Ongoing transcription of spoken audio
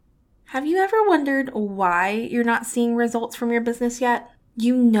Have you ever wondered why you're not seeing results from your business yet?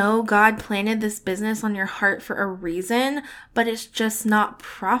 You know God planted this business on your heart for a reason, but it's just not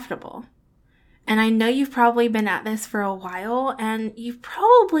profitable. And I know you've probably been at this for a while, and you've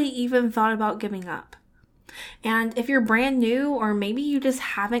probably even thought about giving up. And if you're brand new, or maybe you just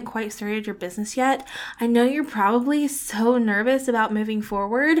haven't quite started your business yet, I know you're probably so nervous about moving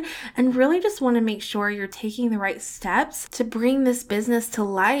forward and really just want to make sure you're taking the right steps to bring this business to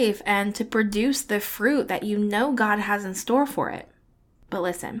life and to produce the fruit that you know God has in store for it. But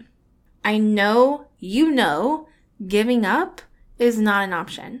listen, I know you know giving up is not an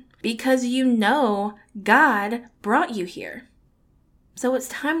option because you know God brought you here. So it's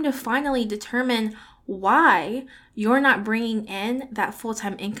time to finally determine why you're not bringing in that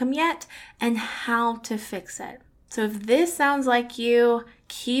full-time income yet and how to fix it. So if this sounds like you,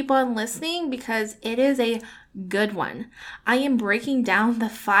 keep on listening because it is a good one. I am breaking down the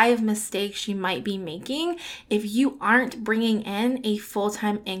 5 mistakes you might be making if you aren't bringing in a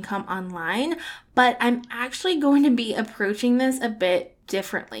full-time income online, but I'm actually going to be approaching this a bit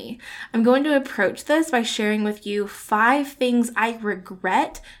differently. I'm going to approach this by sharing with you 5 things I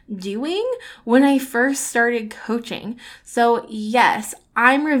regret doing when I first started coaching. So yes,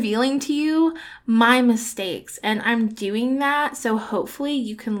 I'm revealing to you my mistakes, and I'm doing that so hopefully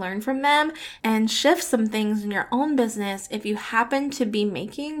you can learn from them and shift some things in your own business if you happen to be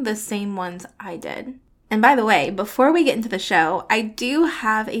making the same ones I did. And by the way, before we get into the show, I do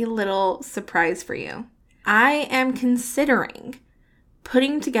have a little surprise for you. I am considering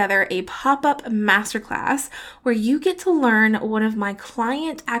putting together a pop-up masterclass where you get to learn one of my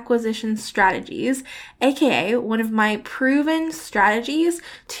client acquisition strategies, aka one of my proven strategies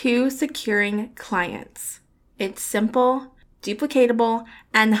to securing clients. It's simple, duplicatable,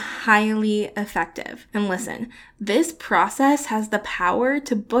 and highly effective. And listen, this process has the power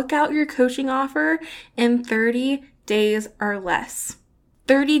to book out your coaching offer in 30 days or less.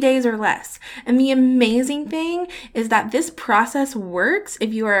 30 days or less. And the amazing thing is that this process works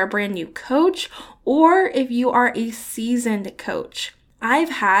if you are a brand new coach or if you are a seasoned coach. I've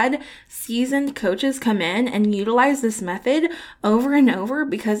had seasoned coaches come in and utilize this method over and over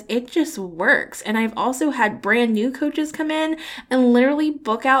because it just works. And I've also had brand new coaches come in and literally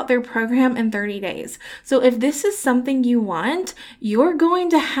book out their program in 30 days. So if this is something you want, you're going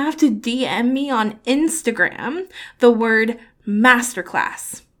to have to DM me on Instagram the word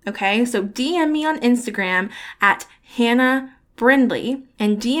masterclass. Okay, so DM me on Instagram at Hannah Brindley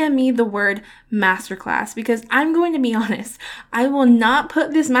and DM me the word masterclass because I'm going to be honest, I will not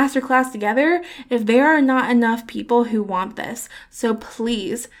put this masterclass together if there are not enough people who want this. So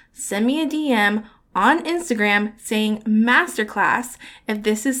please send me a DM on Instagram saying masterclass if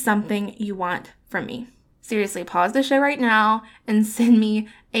this is something you want from me. Seriously, pause the show right now and send me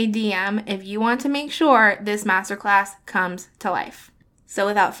a DM if you want to make sure this masterclass comes to life. So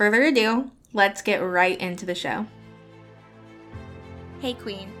without further ado, let's get right into the show. Hey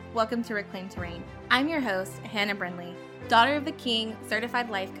Queen, welcome to Reclaim to Reign. I'm your host, Hannah Brindley, daughter of the King, certified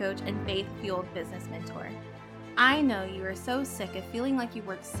life coach, and faith-fueled business mentor. I know you are so sick of feeling like you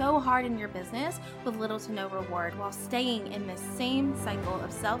worked so hard in your business with little to no reward while staying in this same cycle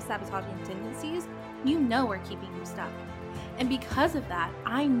of self-sabotaging tendencies you know are keeping you stuck. And because of that,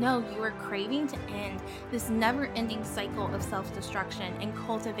 I know you are craving to end this never-ending cycle of self-destruction and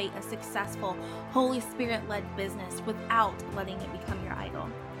cultivate a successful, Holy Spirit-led business without letting it become your idol.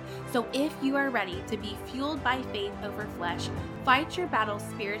 So if you are ready to be fueled by faith over flesh, fight your battles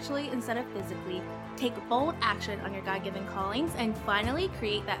spiritually instead of physically, take bold action on your God-given callings, and finally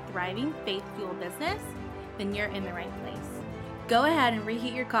create that thriving faith-fueled business, then you're in the right place. Go ahead and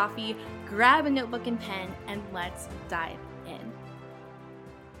reheat your coffee, grab a notebook and pen, and let's dive in.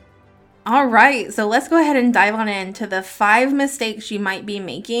 All right, so let's go ahead and dive on into the 5 mistakes you might be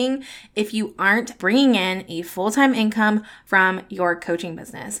making if you aren't bringing in a full-time income from your coaching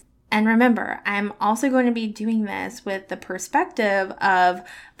business. And remember, I'm also going to be doing this with the perspective of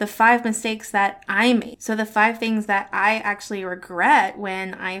the 5 mistakes that I made. So the 5 things that I actually regret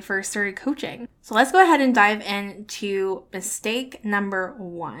when I first started coaching. So let's go ahead and dive into mistake number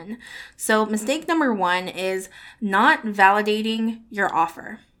 1. So mistake number 1 is not validating your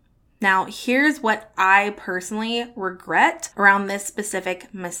offer. Now, here's what I personally regret around this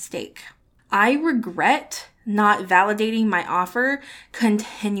specific mistake. I regret not validating my offer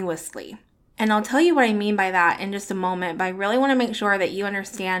continuously. And I'll tell you what I mean by that in just a moment, but I really want to make sure that you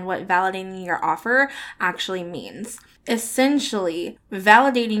understand what validating your offer actually means. Essentially,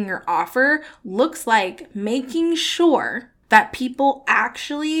 validating your offer looks like making sure that people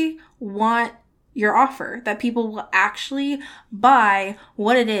actually want your offer, that people will actually buy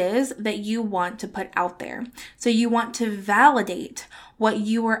what it is that you want to put out there. So you want to validate what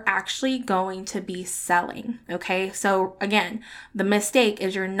you are actually going to be selling. Okay. So again, the mistake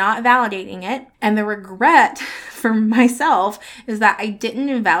is you're not validating it. And the regret for myself is that I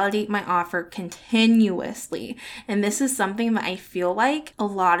didn't validate my offer continuously. And this is something that I feel like a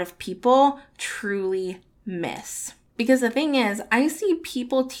lot of people truly miss. Because the thing is, I see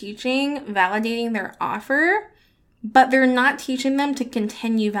people teaching validating their offer, but they're not teaching them to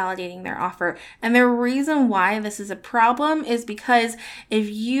continue validating their offer. And the reason why this is a problem is because if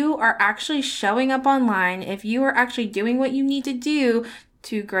you are actually showing up online, if you are actually doing what you need to do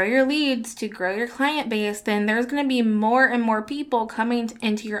to grow your leads, to grow your client base, then there's going to be more and more people coming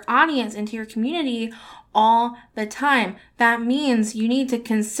into your audience, into your community all the time. That means you need to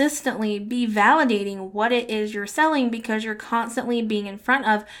consistently be validating what it is you're selling because you're constantly being in front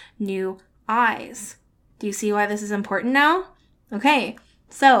of new eyes. Do you see why this is important now? Okay.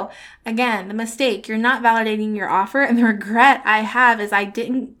 So again, the mistake, you're not validating your offer, and the regret I have is I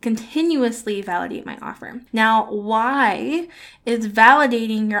didn't continuously validate my offer. Now, why is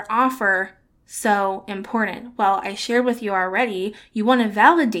validating your offer so important? Well, I shared with you already, you want to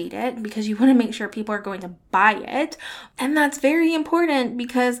validate it because you want to make sure people are going to buy it. And that's very important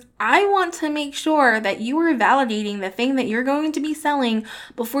because I want to make sure that you are validating the thing that you're going to be selling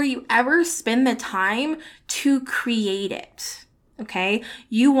before you ever spend the time to create it. Okay,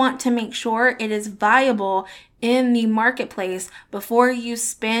 you want to make sure it is viable in the marketplace before you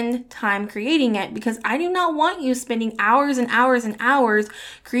spend time creating it, because I do not want you spending hours and hours and hours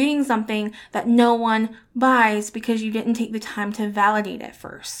creating something that no one buys because you didn't take the time to validate it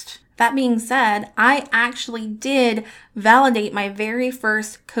first. That being said, I actually did validate my very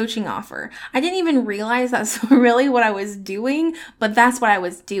first coaching offer. I didn't even realize that's really what I was doing, but that's what I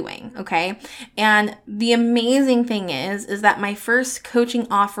was doing, okay? And the amazing thing is that my first coaching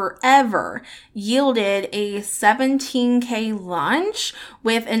offer ever yielded a $17K launch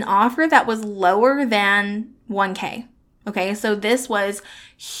with an offer that was lower than $1K. Okay, so this was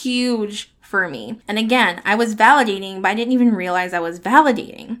huge for me. And again, I was validating, but I didn't even realize I was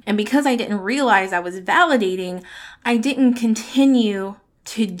validating. And because I didn't realize I was validating, I didn't continue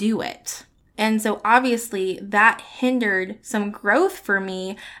to do it. And so obviously that hindered some growth for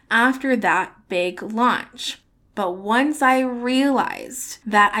me after that big launch. But once I realized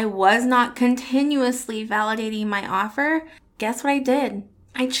that I was not continuously validating my offer, guess what I did?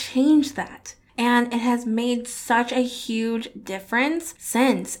 I changed that. And it has made such a huge difference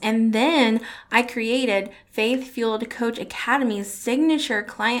since. And then I created Faith Fueled Coach Academy's signature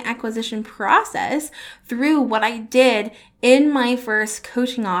client acquisition process through what I did in my first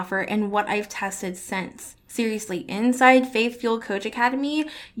coaching offer and what I've tested since. Seriously, inside Faith Fueled Coach Academy,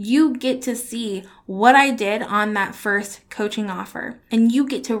 you get to see what I did on that first coaching offer, and you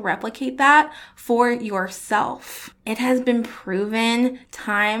get to replicate that for yourself. It has been proven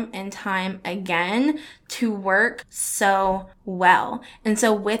time and time again to work so well. And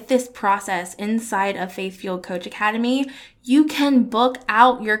so with this process inside of Faith Fueled Coach Academy, you can book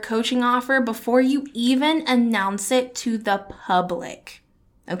out your coaching offer before you even announce it to the public.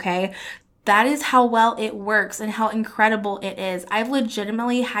 Okay? That is how well it works and how incredible it is. I've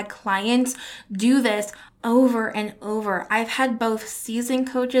legitimately had clients do this over and over. I've had both seasoned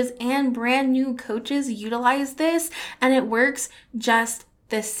coaches and brand new coaches utilize this, and it works just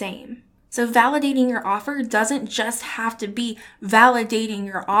the same. So validating your offer doesn't just have to be validating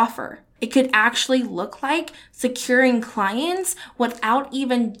your offer. It could actually look like securing clients without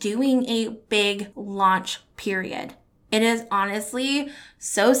even doing a big launch period. It is honestly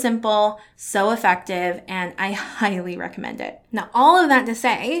so simple, so effective, and I highly recommend it. Now, all of that to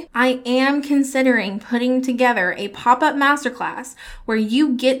say, I am considering putting together a pop-up masterclass where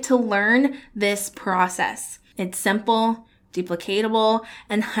you get to learn this process. It's simple, duplicatable,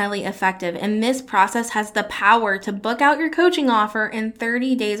 and highly effective. And this process has the power to book out your coaching offer in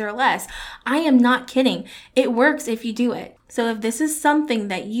 30 days or less. I am not kidding. It works if you do it. So if this is something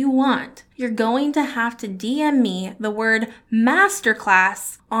that you want, you're going to have to DM me the word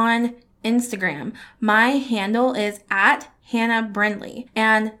masterclass on Instagram. My handle is @HannahBrindley.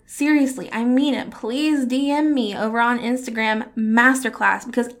 And seriously, I mean it. Please DM me over on Instagram masterclass,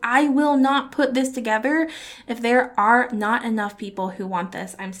 because I will not put this together if there are not enough people who want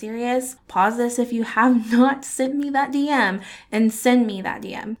this. I'm serious. Pause this if you have not sent me that DM and send me that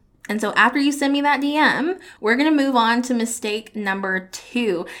DM. And so after you send me that DM, we're going to move on to mistake number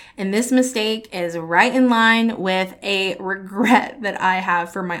 2. And this mistake is right in line with a regret that I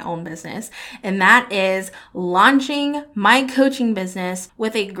have for my own business. And that is launching my coaching business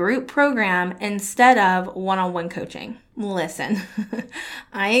with a group program instead of one-on-one coaching. Listen,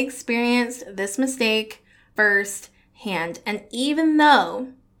 I experienced this mistake firsthand. And even though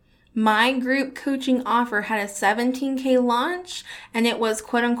my group coaching offer had a $17,000 launch and it was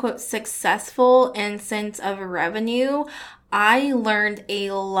quote unquote successful in sense of revenue, I learned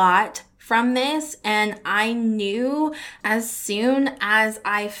a lot from this, and I knew as soon as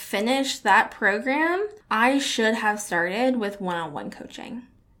I finished that program, I should have started with one-on-one coaching.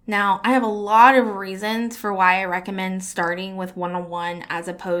 Now, I have a lot of reasons for why I recommend starting with one-on-one as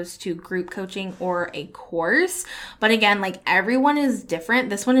opposed to group coaching or a course. But again, like everyone is different.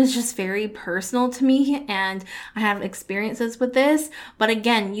 This one is just very personal to me and I have experiences with this. But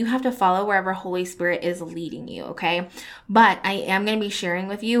again, you have to follow wherever Holy Spirit is leading you, okay? But I am going to be sharing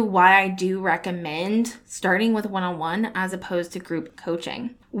with you why I do recommend starting with one-on-one as opposed to group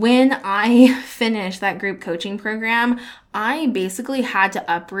coaching. When I finished that group coaching program, I basically had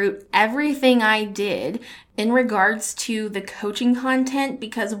to uproot everything I did in regards to the coaching content,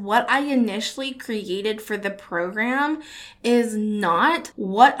 because what I initially created for the program is not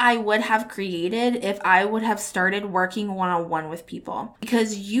what I would have created if I would have started working one-on-one with people.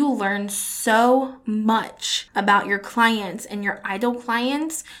 Because you learn so much about your clients and your ideal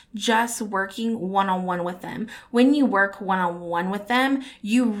clients just working one-on-one with them. When you work one-on-one with them,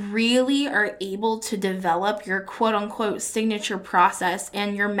 you really are able to develop your quote-unquote signature process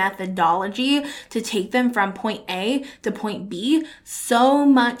and your methodology to take them from point A to point B so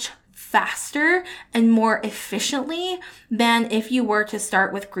much faster and more efficiently than if you were to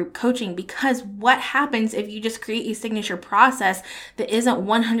start with group coaching. Because what happens if you just create a signature process that isn't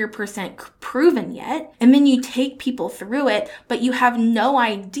 100% proven yet, and then you take people through it, but you have no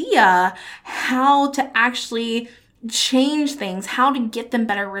idea how to actually change things, how to get them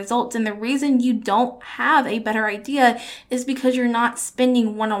better results. And the reason you don't have a better idea is because you're not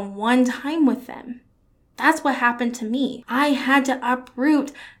spending one-on-one time with them. That's what happened to me. I had to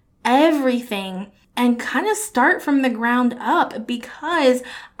uproot everything and kind of start from the ground up because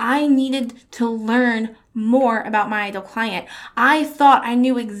I needed to learn more about my ideal client. I thought I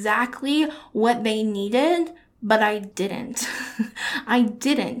knew exactly what they needed, but I didn't. I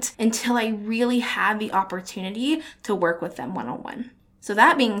didn't until I really had the opportunity to work with them one-on-one. So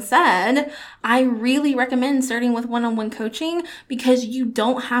that being said, I really recommend starting with one-on-one coaching because you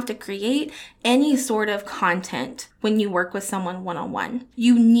don't have to create any sort of content when you work with someone one-on-one.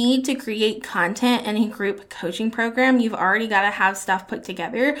 You need to create content in a group coaching program. You've already got to have stuff put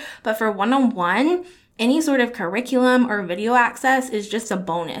together, but for one-on-one, any sort of curriculum or video access is just a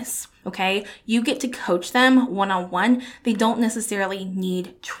bonus, okay? You get to coach them one-on-one. They don't necessarily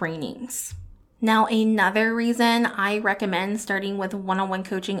need trainings. Now, another reason I recommend starting with one-on-one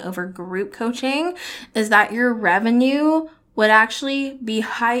coaching over group coaching is that your revenue would actually be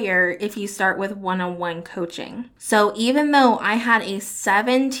higher if you start with one-on-one coaching. So even though I had a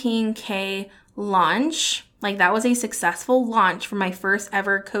 $17,000 launch, like that was a successful launch for my first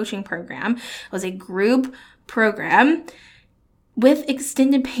ever coaching program. It was a group program with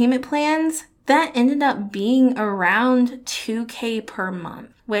extended payment plans that ended up being around $2,000 per month,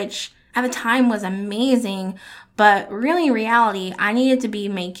 which at the time was amazing, but really in reality, I needed to be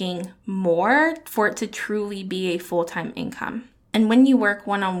making more for it to truly be a full-time income. And when you work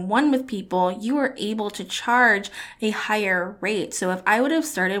one-on-one with people, you are able to charge a higher rate. So if I would have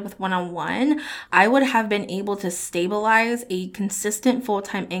started with one-on-one, I would have been able to stabilize a consistent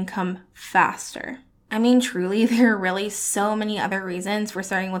full-time income faster. I mean, truly, there are really so many other reasons for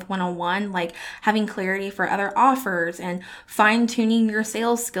starting with one-on-one, like having clarity for other offers and fine-tuning your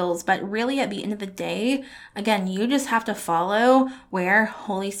sales skills. But really, at the end of the day, again, you just have to follow where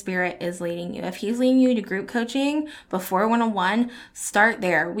Holy Spirit is leading you. If He's leading you to group coaching before one-on-one, start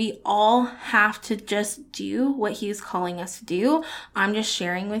there. We all have to just do what He's calling us to do. I'm just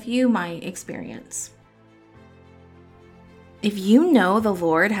sharing with you my experience. If you know the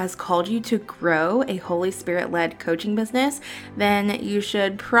Lord has called you to grow a Holy Spirit-led coaching business, then you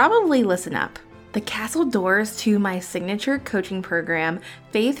should probably listen up. The castle doors to my signature coaching program,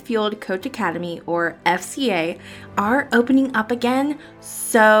 Faith Fueled Coach Academy, or FCA, are opening up again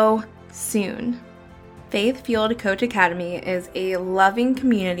so soon. Faith Fueled Coach Academy is a loving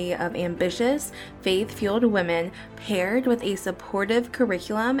community of ambitious, faith-fueled women paired with a supportive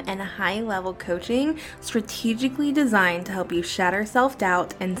curriculum and high-level coaching strategically designed to help you shatter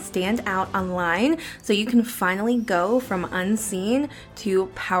self-doubt and stand out online so you can finally go from unseen to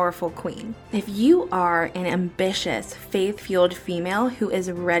powerful queen. If you are an ambitious, faith-fueled female who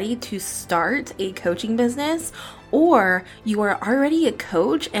is ready to start a coaching business, or you are already a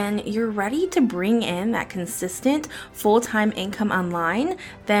coach and you're ready to bring in that consistent full-time income online,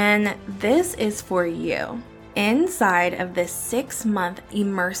 then this is for you. Inside of this 6-month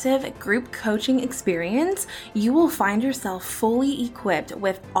immersive group coaching experience, you will find yourself fully equipped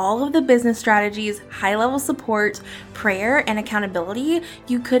with all of the business strategies, high-level support, prayer, and accountability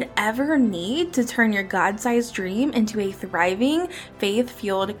you could ever need to turn your God-sized dream into a thriving,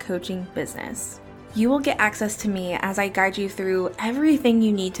 faith-fueled coaching business. You will get access to me as I guide you through everything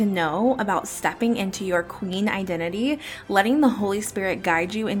you need to know about stepping into your queen identity, letting the Holy Spirit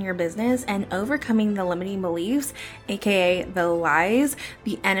guide you in your business, and overcoming the limiting beliefs, aka the lies,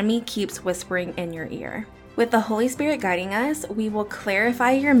 the enemy keeps whispering in your ear. With the Holy Spirit guiding us, we will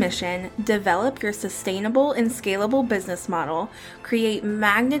clarify your mission, develop your sustainable and scalable business model, create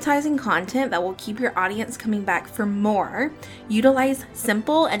magnetizing content that will keep your audience coming back for more, utilize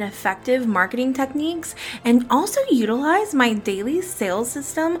simple and effective marketing techniques, and also utilize my daily sales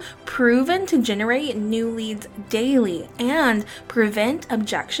system proven to generate new leads daily and prevent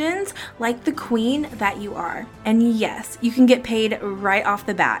objections like the queen that you are. And yes, you can get paid right off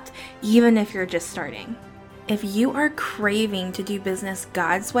the bat, even if you're just starting. If you are craving to do business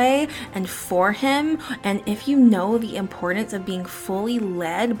God's way and for Him, and if you know the importance of being fully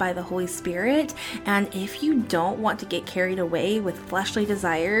led by the Holy Spirit, and if you don't want to get carried away with fleshly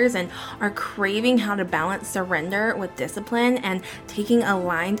desires and are craving how to balance surrender with discipline and taking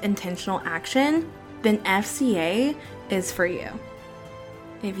aligned intentional action, then FCA is for you.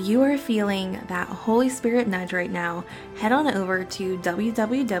 If you are feeling that Holy Spirit nudge right now, head on over to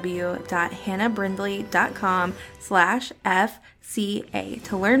www.hannahbrindley.com/FCA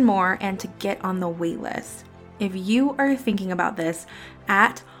to learn more and to get on the wait list. If you are thinking about this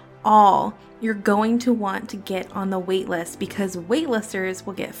at all, you're going to want to get on the wait list because waitlisters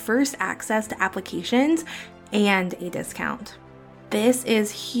will get first access to applications and a discount. This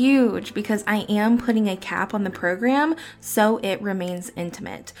is huge because I am putting a cap on the program so it remains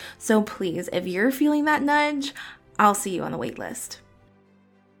intimate. So please, if you're feeling that nudge, I'll see you on the wait list.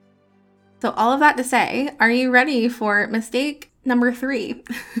 So all of that to say, are you ready for mistake number 3?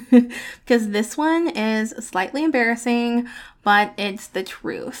 Because this one is slightly embarrassing, but it's the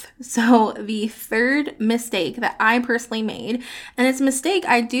truth. So the third mistake that I personally made, and it's a mistake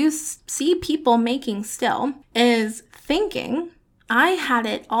I do see people making still, is thinking I had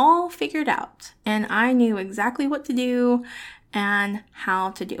it all figured out and I knew exactly what to do and how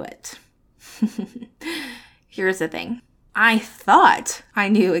to do it. Here's the thing. I thought I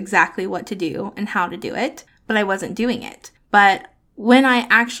knew exactly what to do and how to do it, but I wasn't doing it. But when I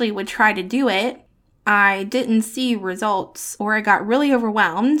actually would try to do it, I didn't see results or I got really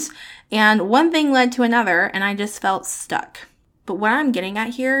overwhelmed and one thing led to another and I just felt stuck. But what I'm getting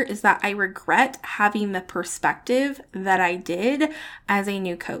at here is that I regret having the perspective that I did as a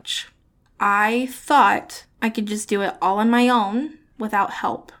new coach. I thought I could just do it all on my own without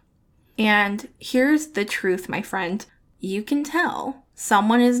help. And here's the truth, my friend. You can tell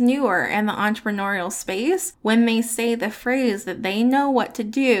someone is newer in the entrepreneurial space when they say the phrase that they know what to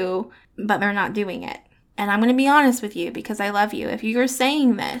do, but they're not doing it. And I'm going to be honest with you because I love you. If you're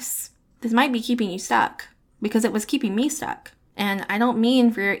saying this might be keeping you stuck because it was keeping me stuck. And I don't mean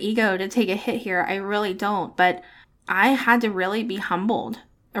for your ego to take a hit here. I really don't. But I had to really be humbled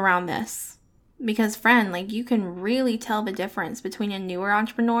around this. Because friend, you can really tell the difference between a newer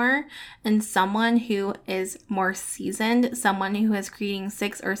entrepreneur and someone who is more seasoned, someone who is creating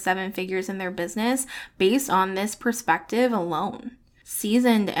 6 or 7 figures in their business based on this perspective alone.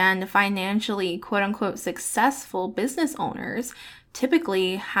 Seasoned and financially quote unquote successful business owners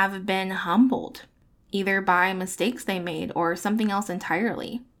typically have been humbled, either by mistakes they made or something else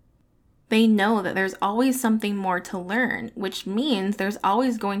entirely. They know that there's always something more to learn, which means there's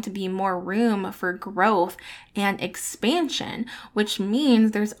always going to be more room for growth and expansion, which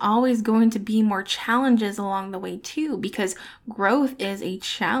means there's always going to be more challenges along the way too, because growth is a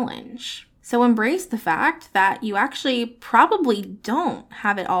challenge. So embrace the fact that you actually probably don't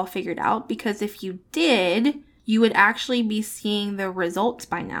have it all figured out, because if you did, you would actually be seeing the results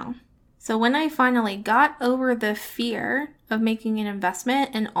by now. So when I finally got over the fear of making an investment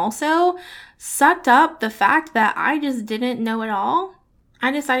and also sucked up the fact that I just didn't know it all,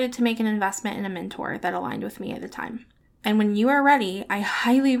 I decided to make an investment in a mentor that aligned with me at the time. And when you are ready, I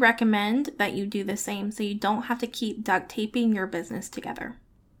highly recommend that you do the same so you don't have to keep duct taping your business together.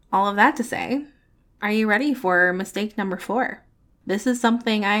 All of that to say, are you ready for mistake number 4? This is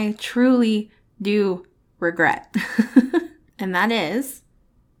something I truly do regret. And that is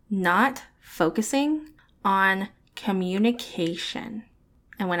not focusing on communication.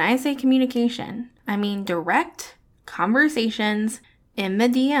 And when I say communication, I mean direct conversations in the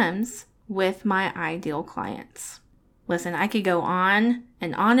DMs with my ideal clients. Listen, I could go on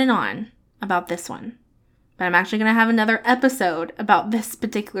and on and on about this one, but I'm actually going to have another episode about this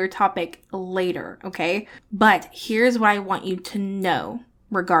particular topic later, okay? But here's what I want you to know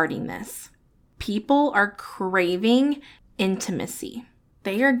regarding this. People are craving intimacy.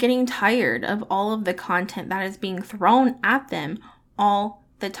 They are getting tired of all of the content that is being thrown at them all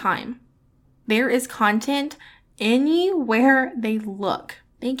the time. There is content anywhere they look.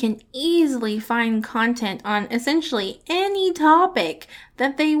 They can easily find content on essentially any topic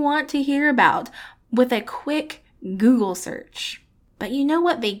that they want to hear about with a quick Google search. But you know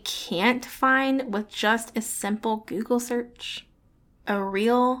what they can't find with just a simple Google search? A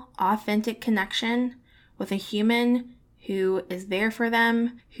real, authentic connection with a human who is there for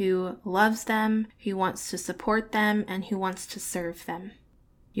them, who loves them, who wants to support them, and who wants to serve them.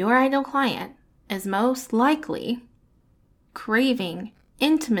 Your ideal client is most likely craving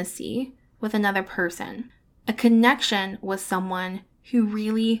intimacy with another person, a connection with someone who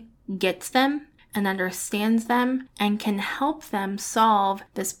really gets them and understands them and can help them solve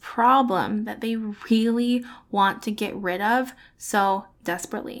this problem that they really want to get rid of so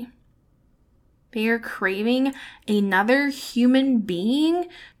desperately. They are craving another human being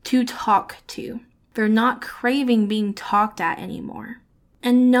to talk to. They're not craving being talked at anymore.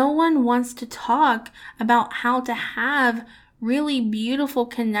 And no one wants to talk about how to have really beautiful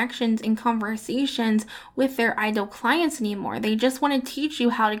connections and conversations with their ideal clients anymore. They just want to teach you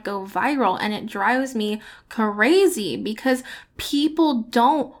how to go viral, and it drives me crazy because people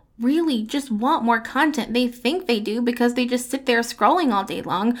don't really just want more content. They think they do because they just sit there scrolling all day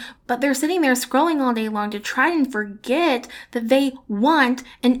long, but they're sitting there scrolling all day long to try and forget that they want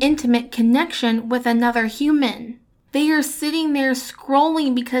an intimate connection with another human. They are sitting there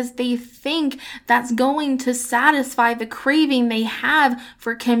scrolling because they think that's going to satisfy the craving they have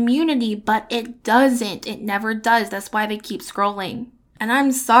for community, but it doesn't. It never does. That's why they keep scrolling. And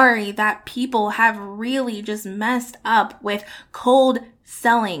I'm sorry that people have really just messed up with cold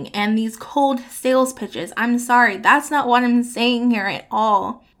selling and these cold sales pitches. I'm sorry. That's not what I'm saying here at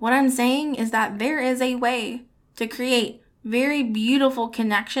all. What I'm saying is that there is a way to create very beautiful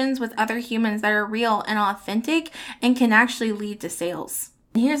connections with other humans that are real and authentic and can actually lead to sales.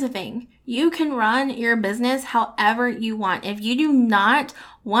 And here's the thing. You can run your business however you want. If you do not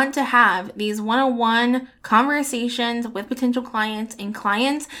want to have these one-on-one conversations with potential clients and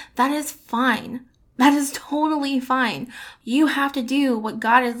clients, that is fine. That is totally fine. You have to do what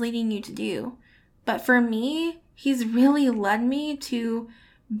God is leading you to do. But for me, He's really led me to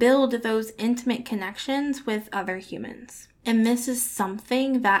build those intimate connections with other humans. And this is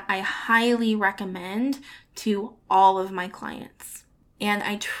something that I highly recommend to all of my clients. And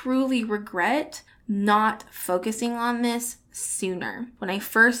I truly regret not focusing on this sooner. When I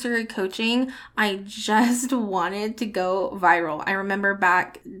first started coaching, I just wanted to go viral. I remember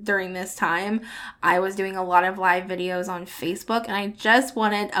back during this time, I was doing a lot of live videos on Facebook and I just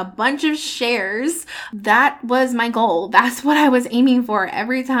wanted a bunch of shares. That was my goal. That's what I was aiming for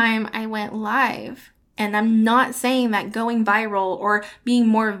every time I went live. And I'm not saying that going viral or being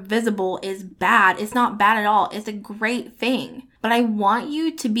more visible is bad. It's not bad at all. It's a great thing. But I want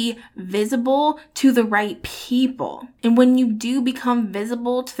you to be visible to the right people. And when you do become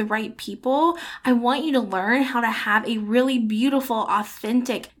visible to the right people, I want you to learn how to have a really beautiful,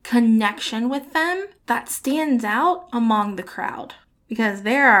 authentic connection with them that stands out among the crowd. Because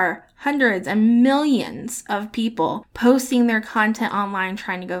there are hundreds and millions of people posting their content online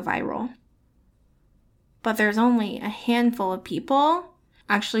trying to go viral. But there's only a handful of people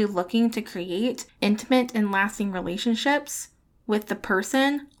actually looking to create intimate and lasting relationships with the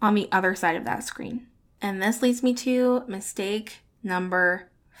person on the other side of that screen. And this leads me to mistake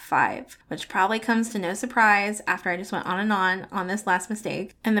number 5, which probably comes to no surprise after I just went on this last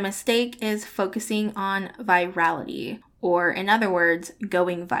mistake. And the mistake is focusing on virality, or in other words,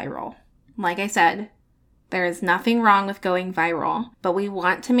 going viral. Like I said, there is nothing wrong with going viral, but we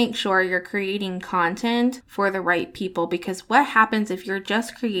want to make sure you're creating content for the right people, because what happens if you're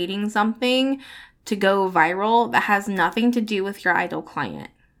just creating something to go viral that has nothing to do with your ideal client?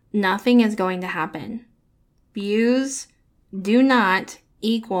 Nothing is going to happen. Views do not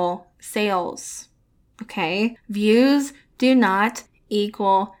equal sales. Okay? Views do not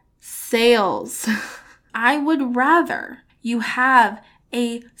equal sales. I would rather you have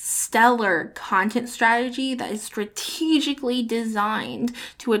a stellar content strategy that is strategically designed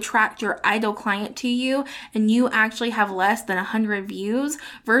to attract your ideal client to you, and you actually have less than 100 views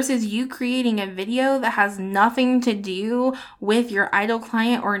versus you creating a video that has nothing to do with your ideal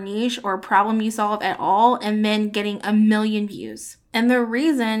client or niche or problem you solve at all, and then getting 1 million views. And the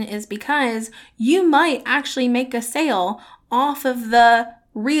reason is because you might actually make a sale off of the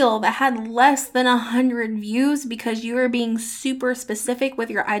reel that had less than 100 views because you are being super specific with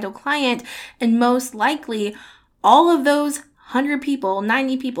your ideal client, and most likely all of those 100 people,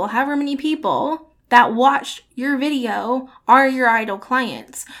 90 people, however many people that watched your video are your ideal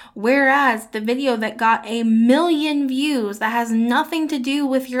clients. Whereas the video that got 1 million views that has nothing to do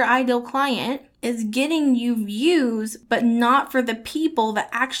with your ideal client is getting you views, but not for the people that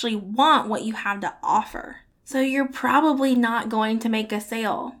actually want what you have to offer. So you're probably not going to make a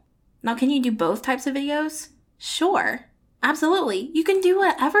sale. Now, can you do both types of videos? Sure, absolutely. You can do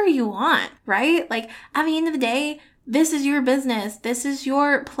whatever you want, right? Like, at the end of the day, this is your business. This is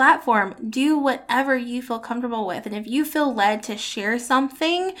your platform. Do whatever you feel comfortable with. And if you feel led to share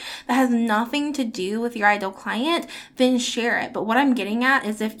something that has nothing to do with your ideal client, then share it. But what I'm getting at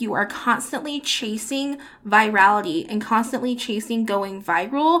is if you are constantly chasing virality and constantly chasing going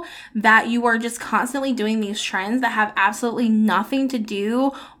viral, that you are just constantly doing these trends that have absolutely nothing to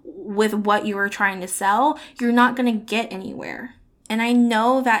do with what you are trying to sell, you're not going to get anywhere. And I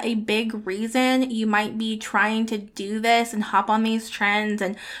know that a big reason you might be trying to do this and hop on these trends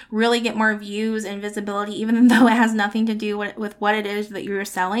and really get more views and visibility, even though it has nothing to do with what it is that you're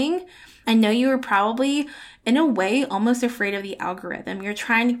selling. I know you are probably, in a way, almost afraid of the algorithm. You're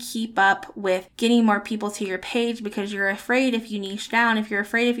trying to keep up with getting more people to your page because you're afraid if you niche down, if you're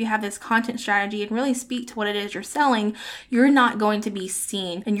afraid if you have this content strategy and really speak to what it is you're selling, you're not going to be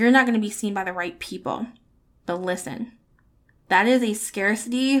seen and you're not going to be seen by the right people. But listen. That is a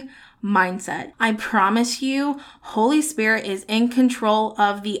scarcity mindset. I promise you, Holy Spirit is in control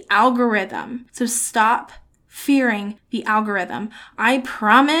of the algorithm. So stop fearing the algorithm. I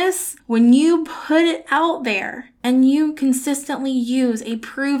promise when you put it out there and you consistently use a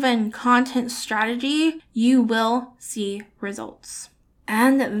proven content strategy, you will see results.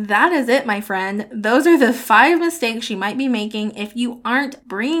 And that is it, my friend. Those are the 5 mistakes you might be making if you aren't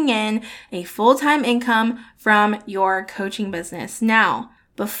bringing in a full-time income from your coaching business. Now,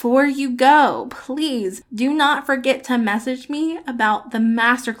 before you go, please do not forget to message me about the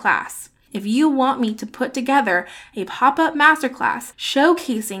masterclass. If you want me to put together a pop-up masterclass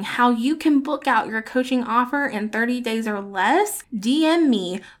showcasing how you can book out your coaching offer in 30 days or less, DM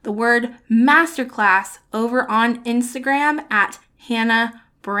me the word masterclass over on Instagram at Hannah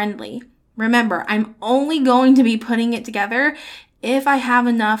Brindley. Remember, I'm only going to be putting it together if I have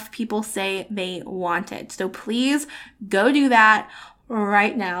enough people say they want it. So please go do that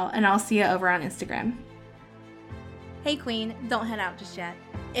right now, and I'll see you over on Instagram. Hey Queen, don't head out just yet.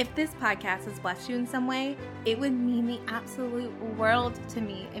 If this podcast has blessed you in some way, it would mean the absolute world to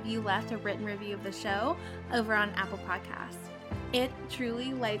me if you left a written review of the show over on Apple Podcasts. It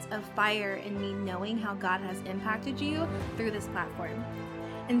truly lights a fire in me knowing how God has impacted you through this platform.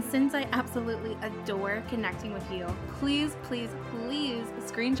 And since I absolutely adore connecting with you, please, please, please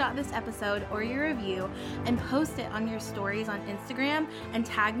screenshot this episode or your review and post it on your stories on Instagram and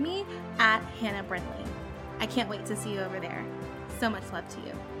tag me at Hannah Brindley. I can't wait to see you over there. So much love to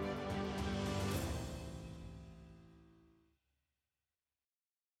you.